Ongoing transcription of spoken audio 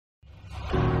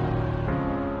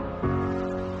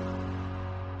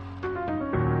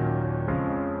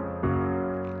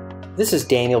This is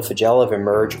Daniel Faggella of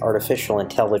Emerge Artificial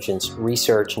Intelligence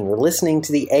Research, and you're listening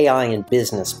to the AI in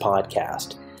Business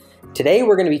podcast. Today,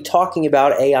 we're going to be talking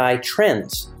about AI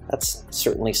trends. That's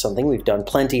certainly something we've done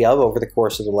plenty of over the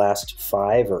course of the last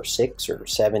 5 or 6 or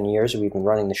 7 years we've been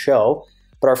running the show.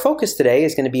 But our focus today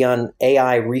is going to be on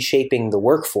AI reshaping the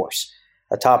workforce,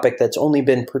 a topic that's only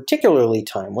been particularly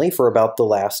timely for about the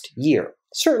last year.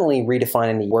 Certainly,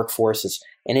 redefining the workforce is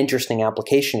an interesting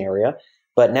application area.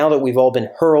 But now that we've all been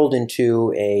hurled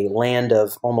into a land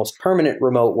of almost permanent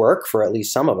remote work, for at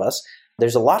least some of us,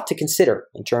 there's a lot to consider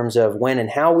in terms of when and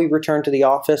how we return to the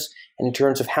office, and in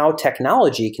terms of how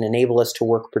technology can enable us to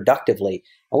work productively,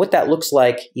 and what that looks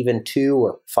like even 2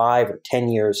 or 5 or 10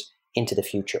 years into the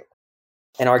future.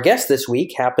 And our guest this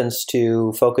week happens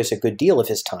to focus a good deal of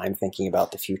his time thinking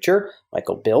about the future.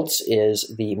 Michael Biltz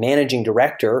is the managing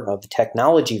director of the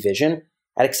technology vision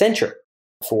at Accenture.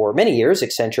 For many years,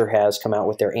 Accenture has come out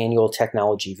with their annual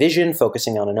technology vision,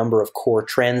 focusing on a number of core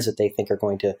trends that they think are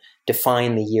going to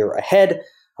define the year ahead.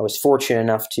 I was fortunate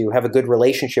enough to have a good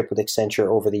relationship with Accenture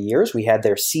over the years. We had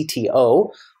their CTO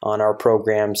on our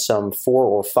program some 4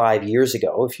 or 5 years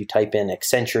ago. If you type in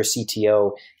Accenture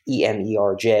CTO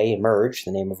EMERJ, Emerge,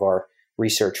 the name of our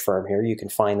research firm here, you can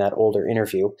find that older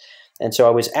interview. And so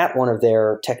I was at one of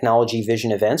their technology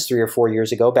vision events 3 or 4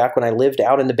 years ago, back when I lived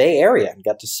out in the Bay Area, and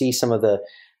got to see some of the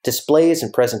displays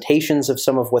and presentations of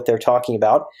some of what they're talking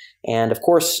about. And of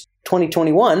course,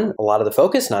 2021, a lot of the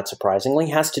focus, not surprisingly,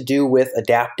 has to do with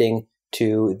adapting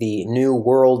to the new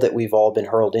world that we've all been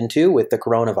hurled into with the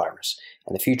coronavirus.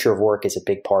 And the future of work is a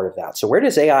big part of that. So where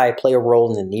does AI play a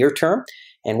role in the near term?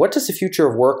 And what does the future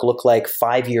of work look like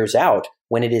 5 years out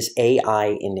when it is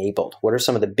AI enabled? What are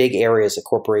some of the big areas that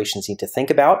corporations need to think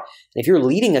about? And if you're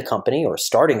leading a company or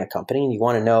starting a company and you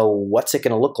want to know what's it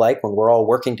going to look like when we're all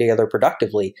working together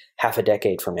productively half a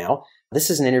decade from now, this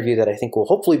is an interview that I think will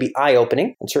hopefully be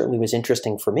eye-opening and certainly was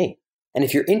interesting for me. And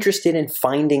if you're interested in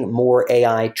finding more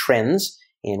AI trends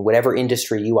in whatever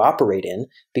industry you operate in,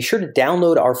 be sure to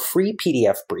download our free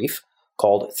PDF brief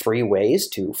called 3 Ways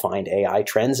to Find AI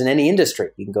Trends in Any Industry.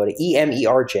 You can go to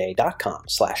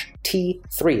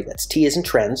emerj.com/T3. That's T as in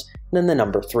trends, and then the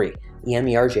number 3.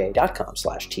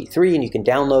 emerj.com/T3, and you can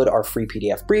download our free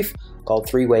PDF brief called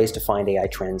 3 Ways to Find AI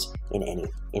Trends in Any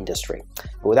Industry.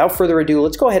 But without further ado,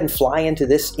 let's go ahead and fly into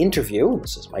this interview.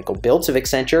 This is Michael Biltz of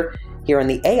Accenture here on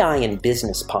the AI in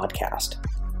Business podcast.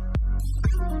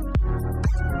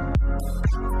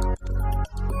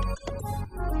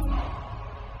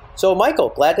 So, Michael,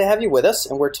 glad to have you with us.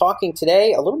 And we're talking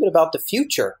today a little bit about the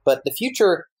future. But the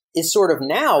future is sort of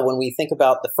now when we think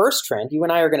about the first trend. You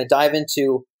and I are going to dive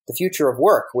into the future of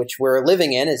work, which we're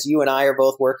living in as you and I are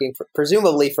both working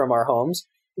presumably from our homes.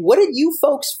 What did you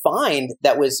folks find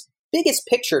that was biggest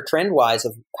picture trend-wise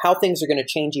of how things are going to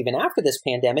change even after this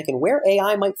pandemic and where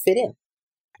AI might fit in?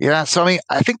 Yeah, so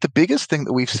I think the biggest thing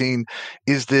that we've seen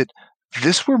is that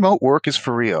this remote work is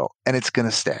for real and it's going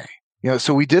to stay.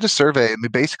 So we did a survey and we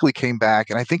basically came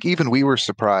back, and I think even we were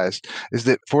surprised, is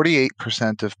that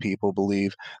 48% of people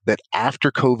believe that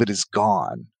after COVID is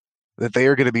gone, that they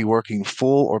are going to be working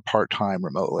full or part-time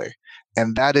remotely.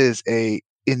 And that is a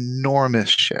enormous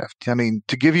shift.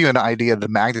 To give you an idea of the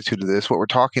magnitude of this, what we're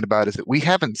talking about is that we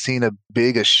haven't seen a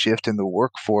shift in the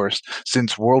workforce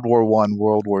since World War I,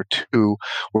 World War II,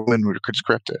 when we were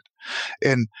conscripted.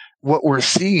 And what we're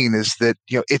seeing is that,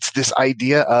 it's this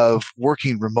idea of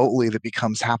working remotely that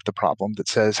becomes half the problem, that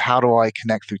says, how do I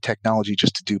connect through technology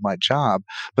just to do my job?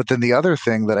 But then the other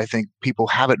thing that I think people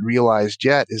haven't realized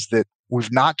yet is that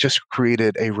we've not just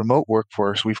created a remote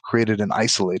workforce, we've created an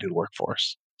isolated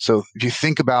workforce. So if you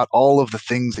think about all of the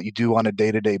things that you do on a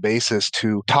day-to-day basis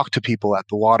to talk to people at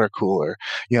the water cooler,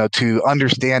 to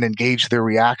understand, engage their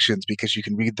reactions because you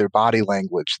can read their body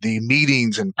language, the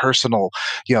meetings and personal,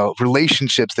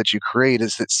 relationships that you create,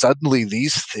 is that suddenly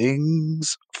these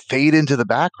things fade into the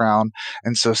background.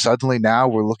 And so suddenly now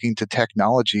we're looking to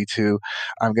technology to,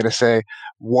 I'm going to say,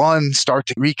 one, start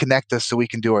to reconnect us so we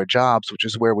can do our jobs, which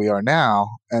is where we are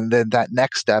now. And then that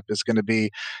next step is going to be,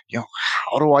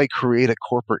 how do I create a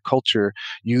corporate culture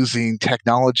using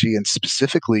technology and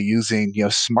specifically using,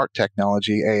 smart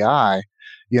technology, AI,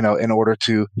 in order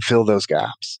to fill those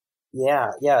gaps?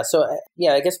 Yeah. So,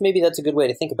 I guess maybe that's a good way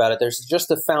to think about it. There's just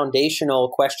the foundational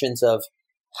questions of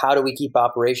how do we keep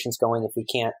operations going if we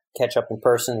can't catch up in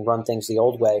person and run things the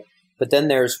old way? But then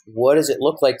there's what does it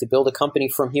look like to build a company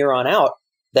from here on out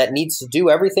that needs to do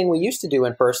everything we used to do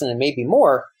in person and maybe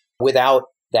more without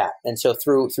that. And so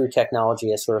through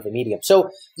technology as sort of a medium. So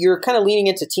you're kind of leaning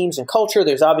into teams and culture.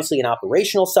 There's obviously an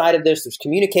operational side of this. There's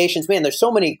communications. Man, there's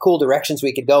so many cool directions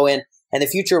we could go in. And the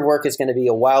future of work is going to be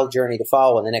a wild journey to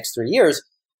follow in the next 3 years.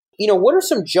 What are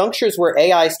some junctures where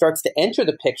AI starts to enter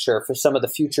the picture for some of the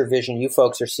future vision you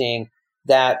folks are seeing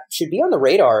that should be on the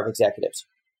radar of executives?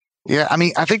 Yeah, I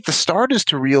mean, I think the start is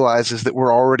to realize is that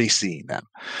we're already seeing them,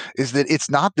 is that it's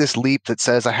not this leap that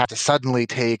says I have to suddenly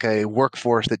take a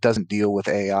workforce that doesn't deal with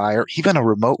AI or even a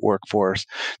remote workforce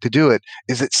to do it,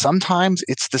 is that sometimes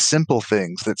it's the simple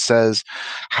things that says,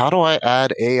 how do I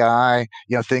add AI,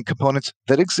 think components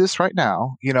that exist right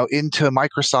now, into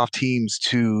Microsoft Teams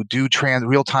to do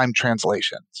real-time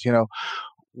translations,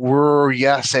 we're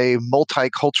yes a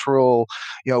multicultural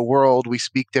world. We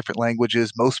speak different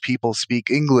languages. Most people speak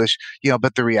English,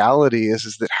 but the reality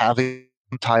is that having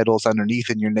titles underneath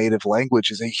in your native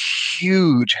language is a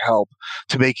huge help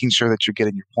to making sure that you're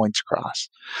getting your points across.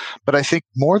 But I think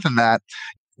more than that,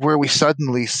 where we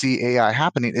suddenly see AI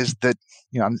happening is that,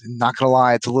 I'm not going to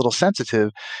lie, it's a little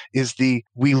sensitive, is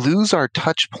we lose our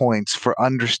touch points for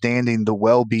understanding the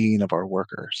well-being of our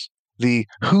workers. The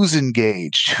who's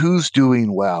engaged, who's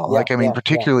doing well,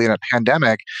 particularly in a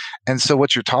pandemic. And so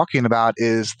what you're talking about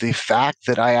is the fact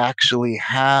that I actually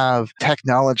have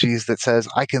technologies that says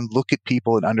I can look at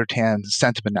people and understand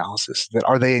sentiment analysis, that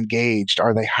are they engaged?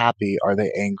 Are they happy? Are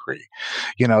they angry?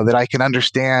 That I can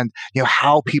understand,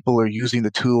 how people are using the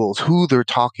tools, who they're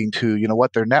talking to,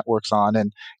 what their network's on.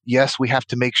 And yes, we have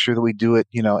to make sure that we do it,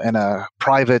 in a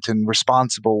private and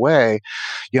responsible way,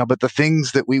 but the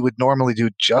things that we would normally do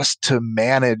just to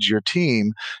manage your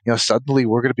team, suddenly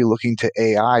we're going to be looking to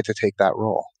AI to take that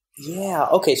role. Yeah.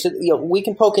 Okay. So, we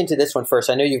can poke into this one first.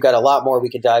 I know you've got a lot more we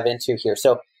could dive into here.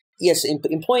 So, yes,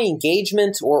 employee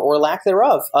engagement or lack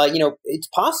thereof, it's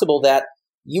possible that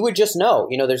you would just know,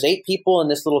 there's 8 people in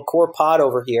this little core pod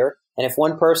over here. And if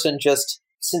one person just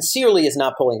sincerely is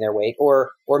not pulling their weight,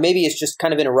 or maybe is just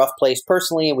kind of in a rough place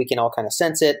personally, and we can all kind of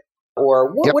sense it,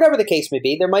 or whatever the case may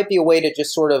be, there might be a way to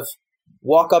just sort of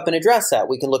walk up and address that.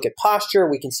 We can look at posture.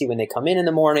 We can see when they come in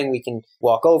the morning. We can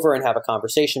walk over and have a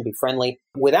conversation, be friendly.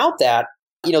 Without that,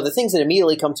 the things that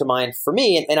immediately come to mind for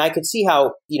me, and I could see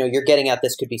how, you're getting at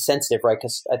this could be sensitive, right?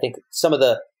 Because I think some of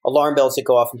the alarm bells that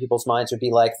go off in people's minds would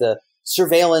be like the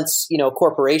surveillance,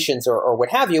 corporations or what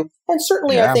have you. And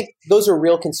certainly I think those are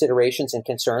real considerations and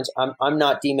concerns. I'm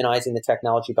not demonizing the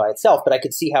technology by itself, but I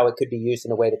could see how it could be used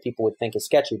in a way that people would think is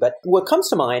sketchy. But what comes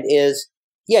to mind is,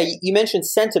 you mentioned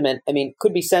sentiment. I mean,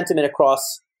 could be sentiment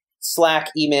across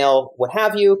Slack, email, what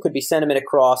have you. Could be sentiment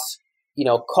across,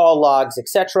 call logs,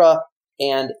 etc.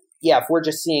 And if we're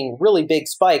just seeing really big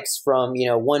spikes from,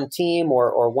 one team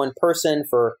or one person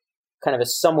for kind of a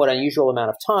somewhat unusual amount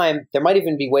of time, there might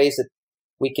even be ways that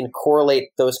we can correlate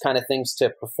those kind of things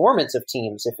to performance of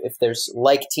teams if there's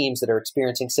like teams that are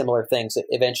experiencing similar things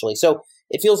eventually. So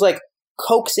it feels like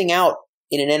coaxing out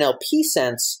in an NLP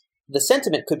sense, the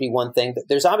sentiment could be one thing, but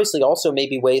there's obviously also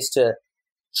maybe ways to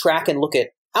track and look at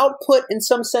output in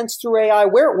some sense through AI.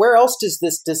 Where else does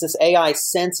this AI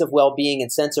sense of well-being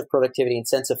and sense of productivity and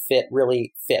sense of fit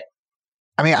really fit?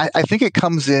 I mean, I think it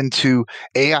comes into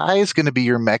AI is going to be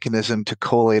your mechanism to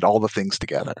collate all the things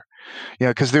together.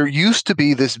 Because there used to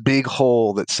be this big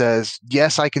hole that says,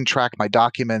 yes, I can track my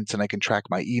documents and I can track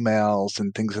my emails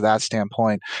and things of that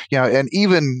standpoint. And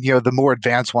even, the more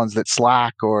advanced ones that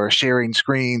Slack or sharing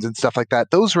screens and stuff like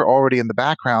that, those were already in the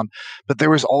background. But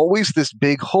there was always this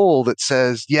big hole that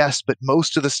says, yes, but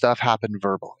most of the stuff happened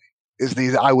verbally.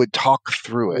 I would talk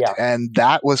through it. Yeah. And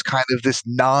that was kind of this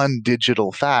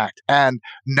non-digital fact. And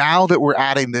now that we're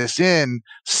adding this in,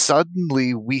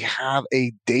 suddenly we have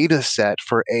a data set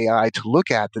for AI to look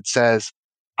at that says,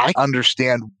 I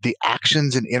understand the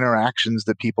actions and interactions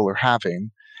that people are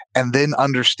having, and then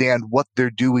understand what they're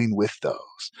doing with those.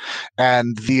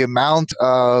 And the amount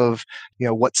of,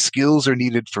 what skills are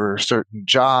needed for certain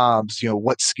jobs,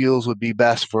 what skills would be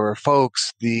best for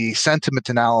folks, the sentiment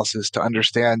analysis to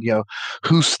understand,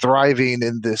 who's thriving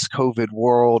in this COVID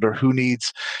world or who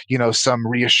needs, some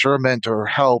reassurance or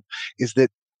help, is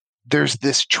that there's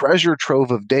this treasure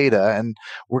trove of data, and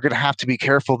we're going to have to be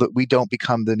careful that we don't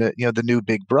become the new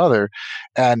big brother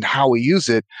and how we use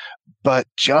it. But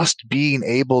just being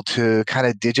able to kind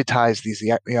of digitize these,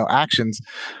 actions,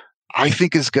 I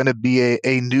think is going to be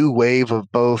a new wave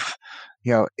of both,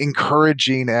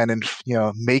 encouraging and,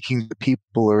 making the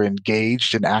people are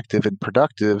engaged and active and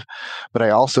productive. But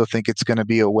I also think it's going to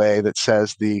be a way that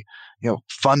says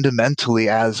fundamentally,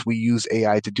 as we use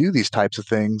AI to do these types of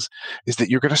things, is that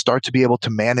you're going to start to be able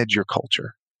to manage your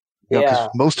culture. Because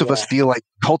most of us feel like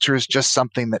culture is just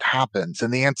something that happens.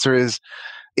 And the answer is,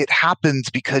 it happens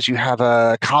because you have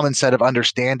a common set of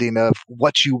understanding of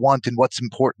what you want and what's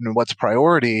important and what's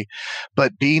priority.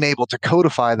 But being able to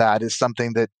codify that is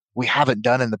something that we haven't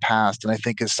done in the past, and I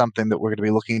think is something that we're going to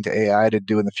be looking to AI to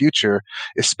do in the future,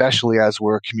 especially as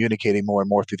we're communicating more and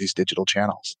more through these digital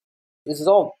channels. This is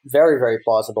all very, very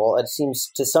plausible. It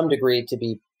seems to some degree to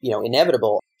be,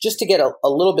 inevitable. Just to get a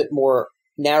little bit more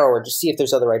narrower, just see if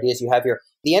there's other ideas you have here.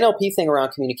 The NLP thing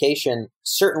around communication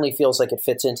certainly feels like it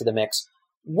fits into the mix.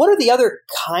 What are the other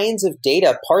kinds of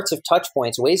data, parts of touch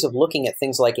points, ways of looking at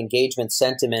things like engagement,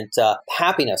 sentiment,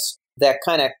 happiness that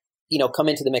kind of, come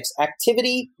into the mix?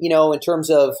 Activity, in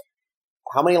terms of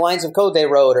how many lines of code they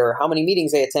wrote or how many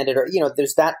meetings they attended, or,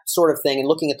 there's that sort of thing, and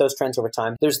looking at those trends over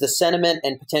time. There's the sentiment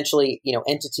and potentially,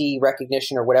 entity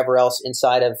recognition or whatever else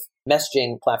inside of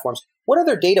messaging platforms. What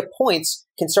other data points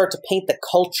can start to paint the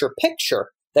culture picture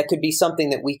that could be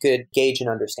something that we could gauge and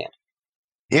understand?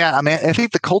 Yeah, I mean, I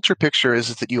think the culture picture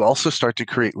is that you also start to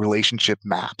create relationship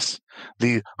maps.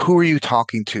 Who are you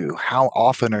talking to? How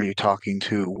often are you talking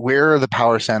to? Where are the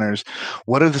power centers?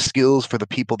 What are the skills for the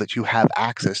people that you have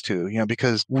access to?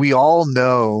 Because we all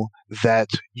know that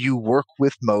you work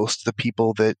with most the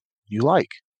people that you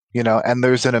like. And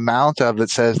there's an amount of that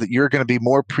says that you're going to be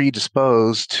more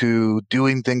predisposed to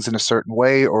doing things in a certain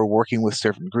way or working with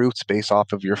certain groups based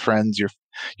off of your friends,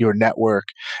 your network,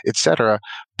 etc.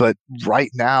 But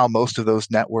right now, most of those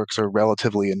networks are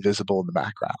relatively invisible in the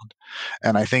background.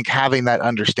 And I think having that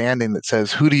understanding that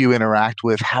says, who do you interact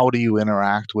with? How do you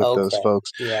interact with those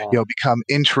folks? Yeah. Become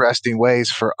interesting ways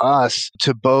for us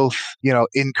to both,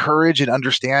 encourage and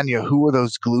understand, who are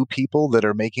those glue people that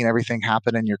are making everything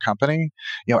happen in your company,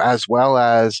 as well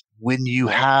as when you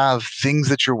have things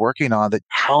that you're working on, that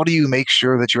how do you make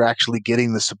sure that you're actually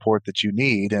getting the support that you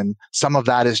need? And some of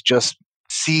that is just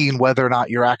seeing whether or not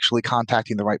you're actually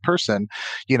contacting the right person,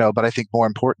 but I think more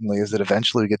importantly is that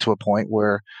eventually we get to a point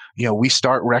where, we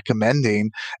start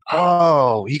recommending,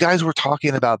 oh, you guys were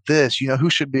talking about this, who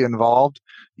should be involved?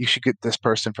 You should get this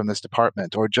person from this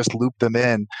department, or just loop them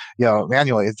in,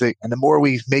 manually. And the more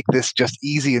we make this just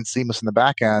easy and seamless in the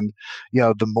back end,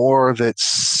 the more that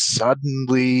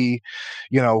suddenly,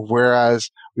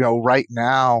 whereas, right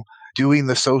now doing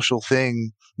the social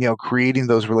thing, creating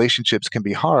those relationships can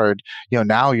be hard.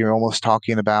 Now you're almost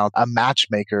talking about a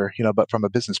matchmaker, but from a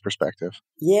business perspective.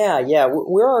 Yeah.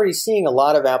 We're already seeing a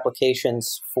lot of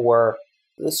applications for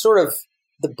the sort of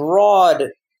the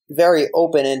broad, very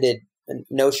open-ended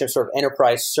notion of sort of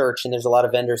enterprise search, and there's a lot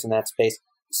of vendors in that space.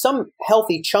 Some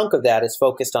healthy chunk of that is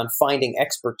focused on finding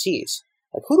expertise.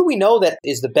 Like, who do we know that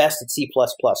is the best at C++?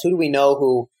 Who do we know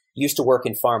who used to work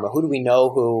in pharma? Who do we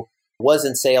know who was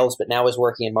in sales but now is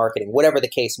working in marketing? Whatever the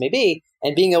case may be,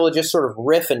 and being able to just sort of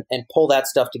riff and pull that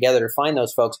stuff together to find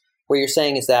those folks. Where you're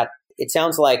saying is that it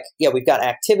sounds like, we've got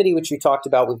activity, which we talked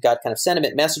about. We've got kind of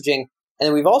sentiment messaging. And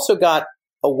then we've also got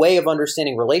a way of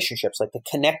understanding relationships, like the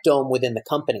connectome within the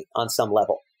company on some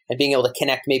level, and being able to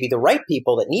connect maybe the right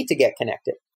people that need to get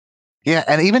connected. Yeah,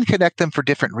 and even connect them for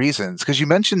different reasons. Because you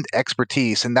mentioned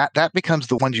expertise, and that becomes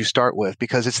the ones you start with,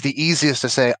 because it's the easiest to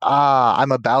say,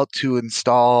 I'm about to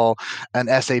install an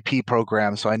SAP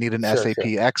program, so I need an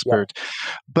SAP expert. Yeah.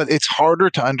 But it's harder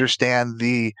to understand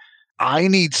I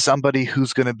need somebody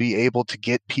who's going to be able to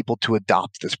get people to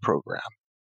adopt this program.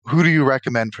 Who do you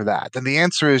recommend for that? And the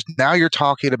answer is, now you're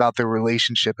talking about the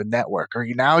relationship and network, or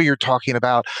now you're talking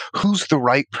about who's the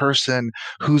right person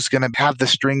who's going to have the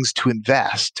strings to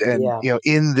invest and,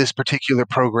 in this particular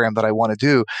program that I want to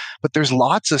do. But there's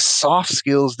lots of soft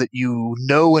skills that you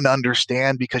know and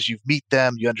understand because you meet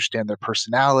them, you understand their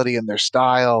personality and their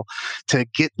style to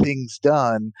get things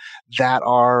done that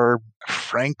are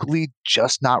frankly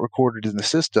just not recorded in the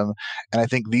system. And I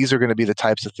think these are going to be the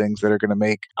types of things that are going to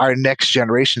make our next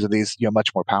generations of these much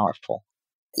more powerful.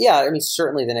 Yeah, I mean,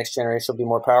 certainly the next generation will be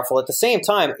more powerful. At the same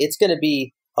time, it's going to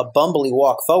be a bumbly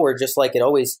walk forward, just like it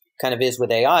always kind of is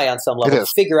with AI on some level, to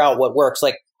figure out what works.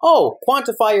 Like,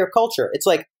 quantify your culture. It's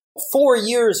like 4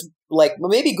 years, like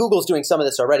maybe Google's doing some of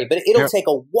this already, but it'll take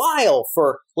a while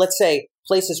for, let's say,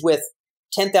 places with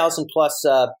 10,000 plus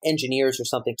engineers or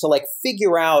something to like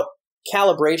figure out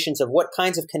calibrations of what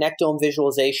kinds of connectome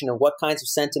visualization and what kinds of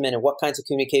sentiment and what kinds of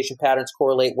communication patterns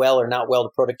correlate well or not well to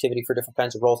productivity for different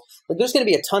kinds of roles. Like, there's going to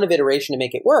be a ton of iteration to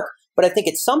make it work. But I think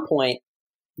at some point,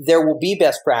 there will be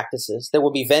best practices. There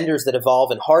will be vendors that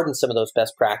evolve and harden some of those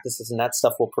best practices, and that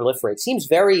stuff will proliferate. Seems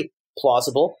very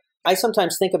plausible. I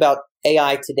sometimes think about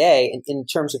AI today in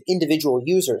terms of individual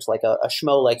users, like a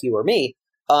schmo like you or me.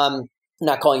 I'm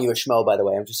not calling you a schmo, by the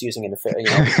way. I'm just using an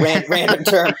random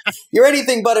term. You're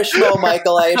anything but a schmo,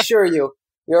 Michael, I assure you.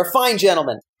 You're a fine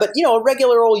gentleman. But, a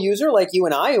regular old user like you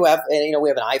and I who have, we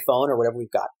have an iPhone or whatever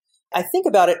we've got. I think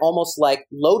about it almost like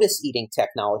lotus eating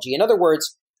technology. In other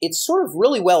words, it's sort of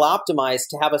really well optimized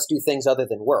to have us do things other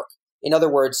than work. In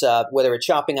other words, whether it's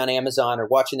shopping on Amazon or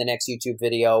watching the next YouTube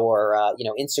video or,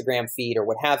 Instagram feed or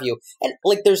what have you. And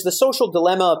like, there's the social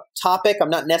dilemma topic. I'm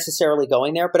not necessarily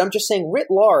going there, but I'm just saying writ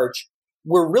large,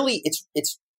 we're really,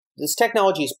 this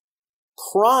technology is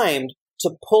primed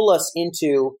to pull us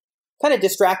into kind of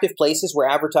distractive places where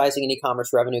advertising and e-commerce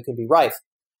revenue can be rife.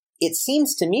 It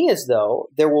seems to me as though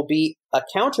there will be a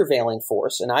countervailing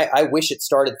force, and I wish it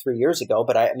started 3 years ago,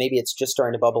 but maybe it's just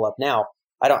starting to bubble up now.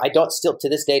 I don't still to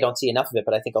this day don't see enough of it,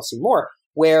 but I think I'll see more,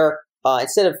 where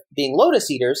instead of being lotus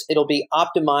eaters, it'll be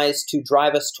optimized to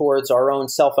drive us towards our own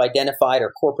self-identified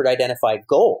or corporate identified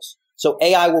goals. So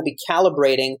AI will be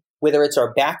calibrating whether it's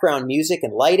our background music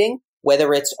and lighting,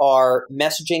 whether it's our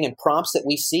messaging and prompts that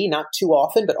we see, not too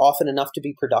often, but often enough to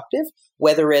be productive,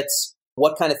 whether it's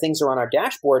what kind of things are on our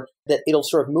dashboard, that it'll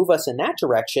sort of move us in that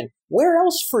direction. Where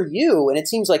else for you, and it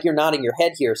seems like you're nodding your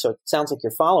head here, so it sounds like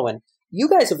you're following, you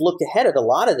guys have looked ahead at a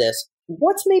lot of this.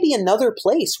 What's maybe another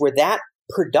place where that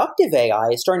productive AI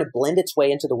is starting to blend its way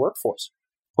into the workforce?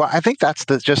 Well, I think that's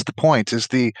just the point is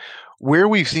where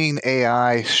we've seen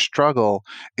AI struggle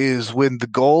is when the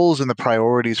goals and the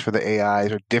priorities for the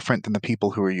AIs are different than the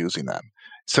people who are using them.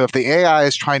 So if the AI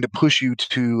is trying to push you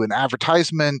to an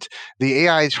advertisement, the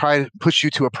AI is trying to push you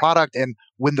to a product, and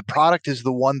when the product is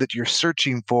the one that you're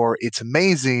searching for, it's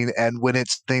amazing. And when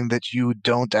it's the thing that you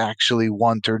don't actually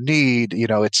want or need,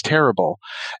 it's terrible.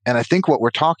 And I think what we're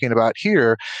talking about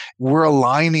here, we're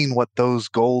aligning what those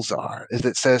goals are. Is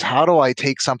it says, how do I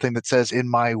take something that says in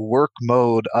my work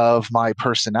mode of my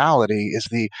personality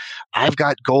I've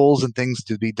got goals and things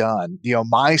to be done.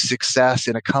 My success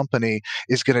in a company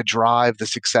is going to drive the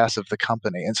success of the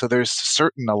company. And so there's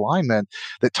certain alignment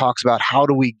that talks about how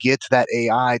do we get that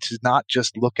AI to not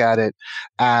just look at it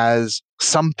as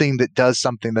something that does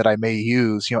something that I may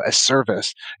use, as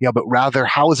service, but rather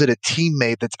how is it a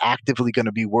teammate that's actively going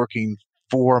to be working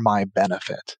for my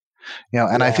benefit?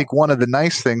 And I think one of the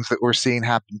nice things that we're seeing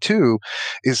happen too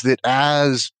is that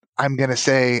as I'm going to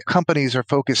say companies are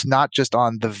focused not just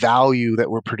on the value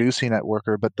that we're producing at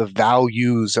Workr, but the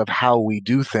values of how we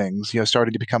do things,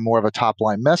 starting to become more of a top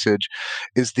line message,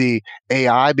 is the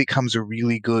AI becomes a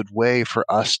really good way for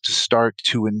us to start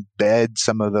to embed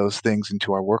some of those things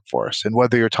into our workforce. And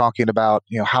whether you're talking about,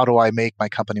 how do I make my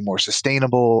company more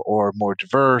sustainable or more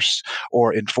diverse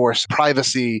or enforce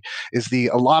privacy,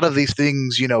 a lot of these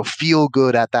things, feel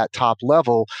good at that top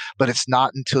level, but it's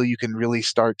not until you can really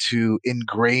start to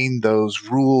ingrain those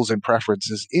rules and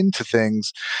preferences into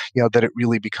things, that it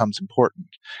really becomes important.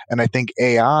 And I think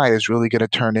AI is really going to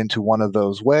turn into one of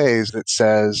those ways that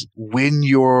says, when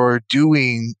you're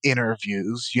doing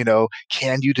interviews,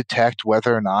 can you detect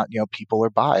whether or not, people are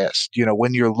biased?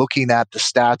 When you're looking at the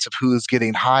stats of who's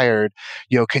getting hired,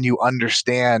 can you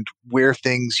understand where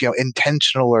things,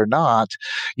 intentional or not,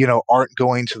 aren't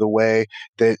going to the way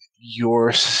that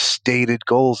your stated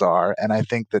goals are. And I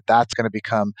think that that's going to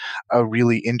become a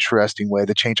really interesting way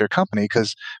to change our company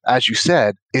because, as you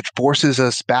said, it forces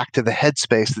us back to the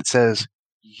headspace that says,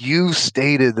 you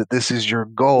stated that this is your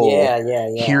goal. Yeah.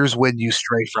 Here's when you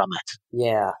stray from it.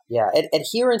 Yeah.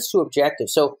 Adherence to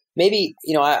objectives. So maybe,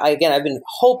 I've been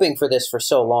hoping for this for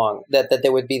so long that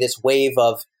there would be this wave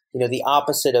of, the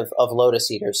opposite of lotus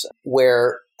eaters,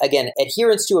 where, again,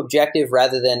 adherence to objective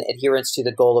rather than adherence to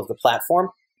the goal of the platform.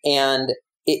 And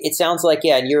it sounds like,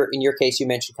 in your case, you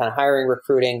mentioned kind of hiring,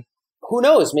 recruiting. Who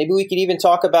knows? Maybe we could even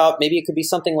talk about, maybe it could be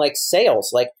something like sales.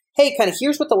 Like, hey, kind of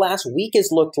here's what the last week has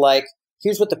looked like.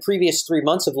 Here's what the previous 3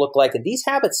 months have looked like. And these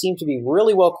habits seem to be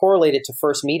really well correlated to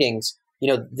first meetings.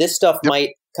 This stuff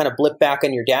might kind of blip back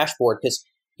on your dashboard because,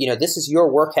 this is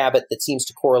your work habit that seems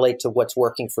to correlate to what's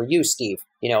working for you, Steve,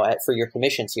 for your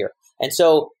commissions here. And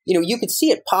so, you could see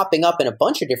it popping up in a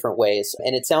bunch of different ways.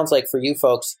 And it sounds like for you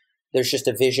folks, there's just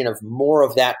a vision of more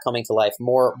of that coming to life,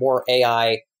 more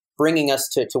AI bringing us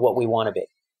to what we want to be.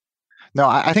 No,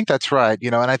 I think that's right.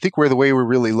 And I think the way we're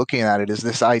really looking at it is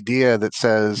this idea that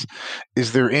says,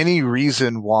 is there any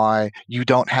reason why you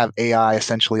don't have AI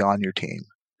essentially on your team?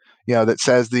 That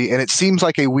says and it seems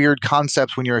like a weird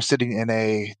concept when you're sitting in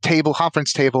a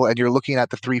conference table, and you're looking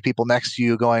at the three people next to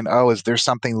you going, oh, is there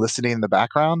something listening in the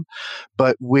background?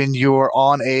 But when you're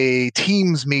on a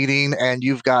Teams meeting and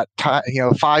you've got,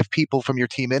 5 people from your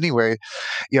team anyway,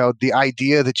 the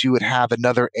idea that you would have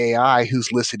another AI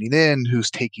who's listening in, who's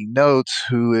taking notes,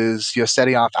 who is,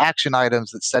 setting off action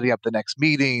items, that's setting up the next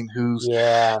meeting, who's,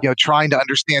 trying to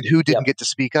understand who didn't get to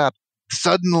speak up.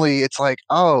 Suddenly it's like,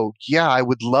 oh, yeah, I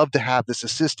would love to have this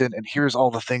assistant, and here's all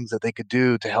the things that they could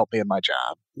do to help me in my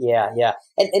job. Yeah.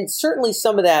 And certainly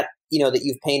some of that, that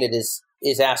you've painted is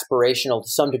is aspirational to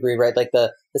some degree, right? Like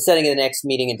the setting of the next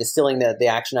meeting and distilling the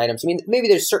action items. I mean, maybe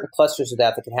there's certain clusters of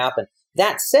that can happen.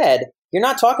 That said, you're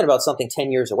not talking about something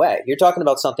 10 years away. You're talking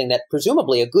about something that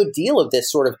presumably a good deal of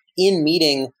this sort of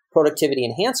in-meeting productivity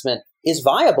enhancement is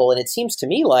viable. And it seems to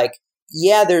me like,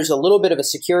 yeah, there's a little bit of a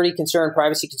security concern,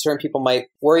 privacy concern people might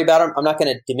worry about. I'm not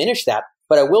going to diminish that.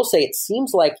 But I will say it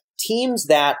seems like teams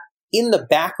that in the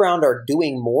background are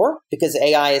doing more because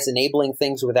AI is enabling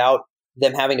things without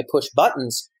them having to push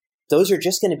buttons, those are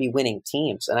just going to be winning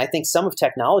teams. And I think some of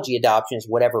technology adoption is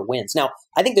whatever wins. Now,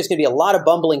 I think there's going to be a lot of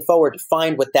bumbling forward to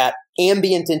find what that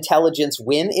ambient intelligence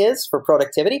win is for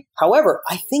productivity. However,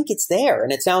 I think it's there.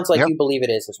 And it sounds like you believe it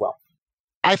is as well.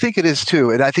 I think it is too.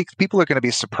 And I think people are going to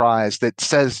be surprised that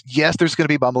says, yes, there's going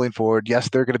to be bumbling forward. Yes,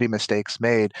 there are going to be mistakes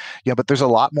made, but there's a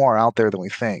lot more out there than we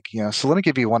think, So let me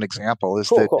give you one example is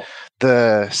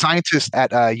the scientists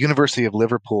at University of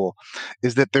Liverpool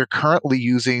is that they're currently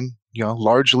using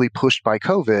largely pushed by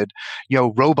COVID,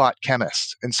 robot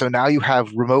chemists. And so now you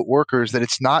have remote workers that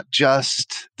it's not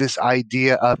just this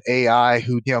idea of AI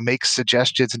who, makes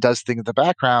suggestions and does things in the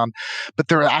background, but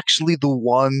they're actually the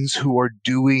ones who are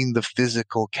doing the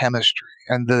physical chemistry.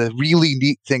 And the really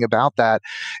neat thing about that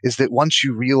is that once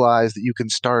you realize that you can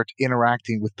start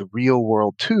interacting with the real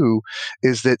world too,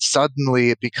 is that suddenly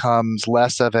it becomes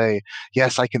less of a,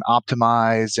 yes, I can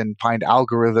optimize and find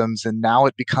algorithms. And now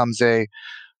it becomes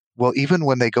well, even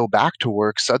when they go back to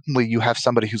work, suddenly you have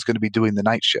somebody who's going to be doing the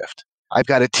night shift. I've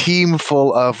got a team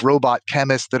full of robot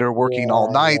chemists that are working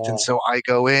all night. And so I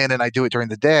go in and I do it during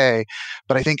the day.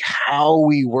 But I think how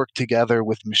we work together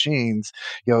with machines,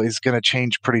 is going to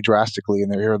change pretty drastically in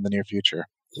the near future.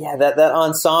 Yeah, that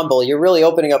ensemble, you're really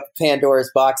opening up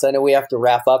Pandora's box. I know we have to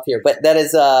wrap up here, but that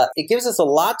is, it gives us a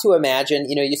lot to imagine.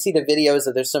 You see the videos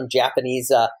of there's some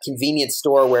Japanese convenience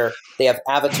store where they have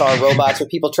avatar robots or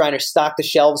people trying to stock the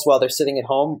shelves while they're sitting at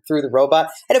home through the robot.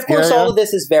 And of course, all of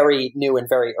this is very new and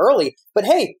very early. But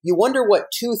hey, you wonder what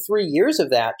 2-3 years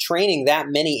of that, training that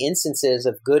many instances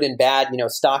of good and bad,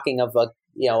 stocking of a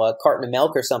carton of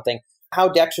milk or something, how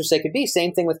dexterous they could be.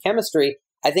 Same thing with chemistry.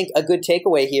 I think a good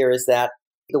takeaway here is that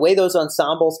the way those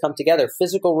ensembles come together,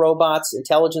 physical robots,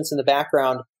 intelligence in the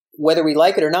background, whether we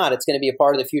like it or not, it's going to be a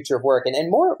part of the future of work.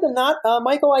 And more than not,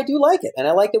 Michael, I do like it. And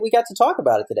I like that we got to talk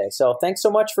about it today. So thanks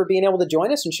so much for being able to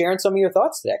join us and sharing some of your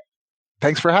thoughts today.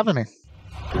 Thanks for having me.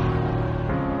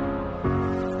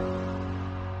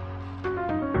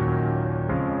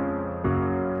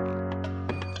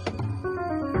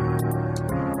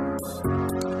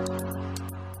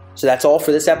 So that's all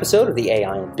for this episode of the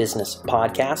AI in Business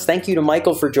podcast. Thank you to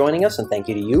Michael for joining us, and thank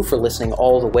you to you for listening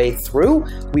all the way through.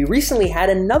 We recently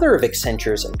had another of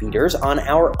Accenture's leaders on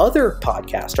our other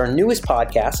podcast. Our newest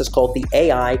podcast is called the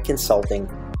AI Consulting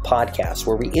Podcast,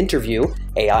 where we interview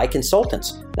AI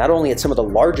consultants, not only at some of the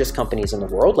largest companies in the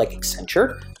world like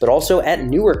Accenture, but also at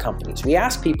newer companies. We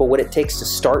ask people what it takes to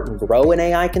start and grow an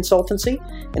AI consultancy,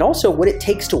 and also what it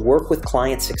takes to work with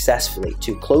clients successfully,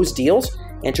 to close deals,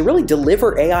 and to really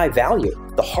deliver AI value.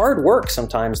 The hard work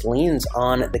sometimes leans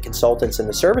on the consultants and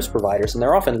the service providers, and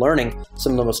they're often learning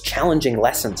some of the most challenging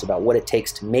lessons about what it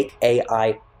takes to make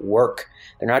AI work.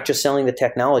 They're not just selling the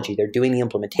technology, they're doing the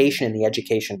implementation and the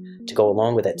education to go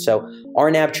along with it. So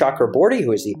Arnab Chakraborty,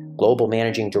 who is the Global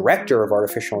Managing Director of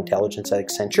Artificial Intelligence at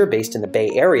Accenture based in the Bay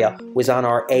Area, was on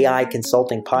our AI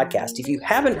Consulting podcast. If you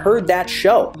haven't heard that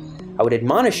show, I would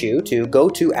admonish you to go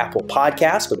to Apple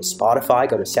Podcasts, go to Spotify,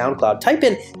 go to SoundCloud, type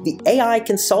in the AI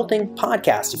Consulting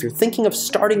Podcast if you're thinking of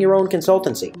starting your own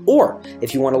consultancy, or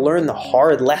if you want to learn the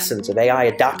hard lessons of AI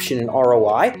adoption and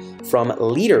ROI from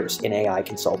leaders in AI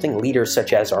consulting, leaders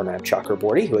such as Arnab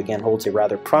Chakraborty, who again holds a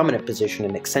rather prominent position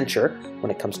in Accenture when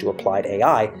it comes to applied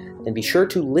AI, then be sure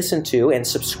to listen to and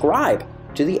subscribe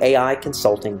to the AI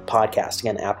Consulting Podcast.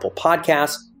 Again, Apple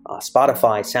Podcasts,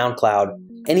 Spotify, SoundCloud,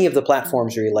 any of the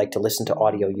platforms where you like to listen to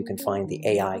audio, you can find the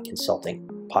AI Consulting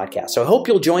Podcast. So I hope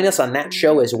you'll join us on that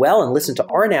show as well and listen to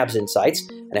Arnab's insights,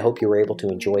 and I hope you were able to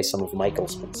enjoy some of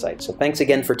Michael's insights. So thanks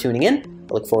again for tuning in.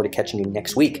 I look forward to catching you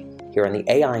next week here on the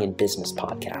AI in Business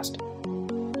podcast.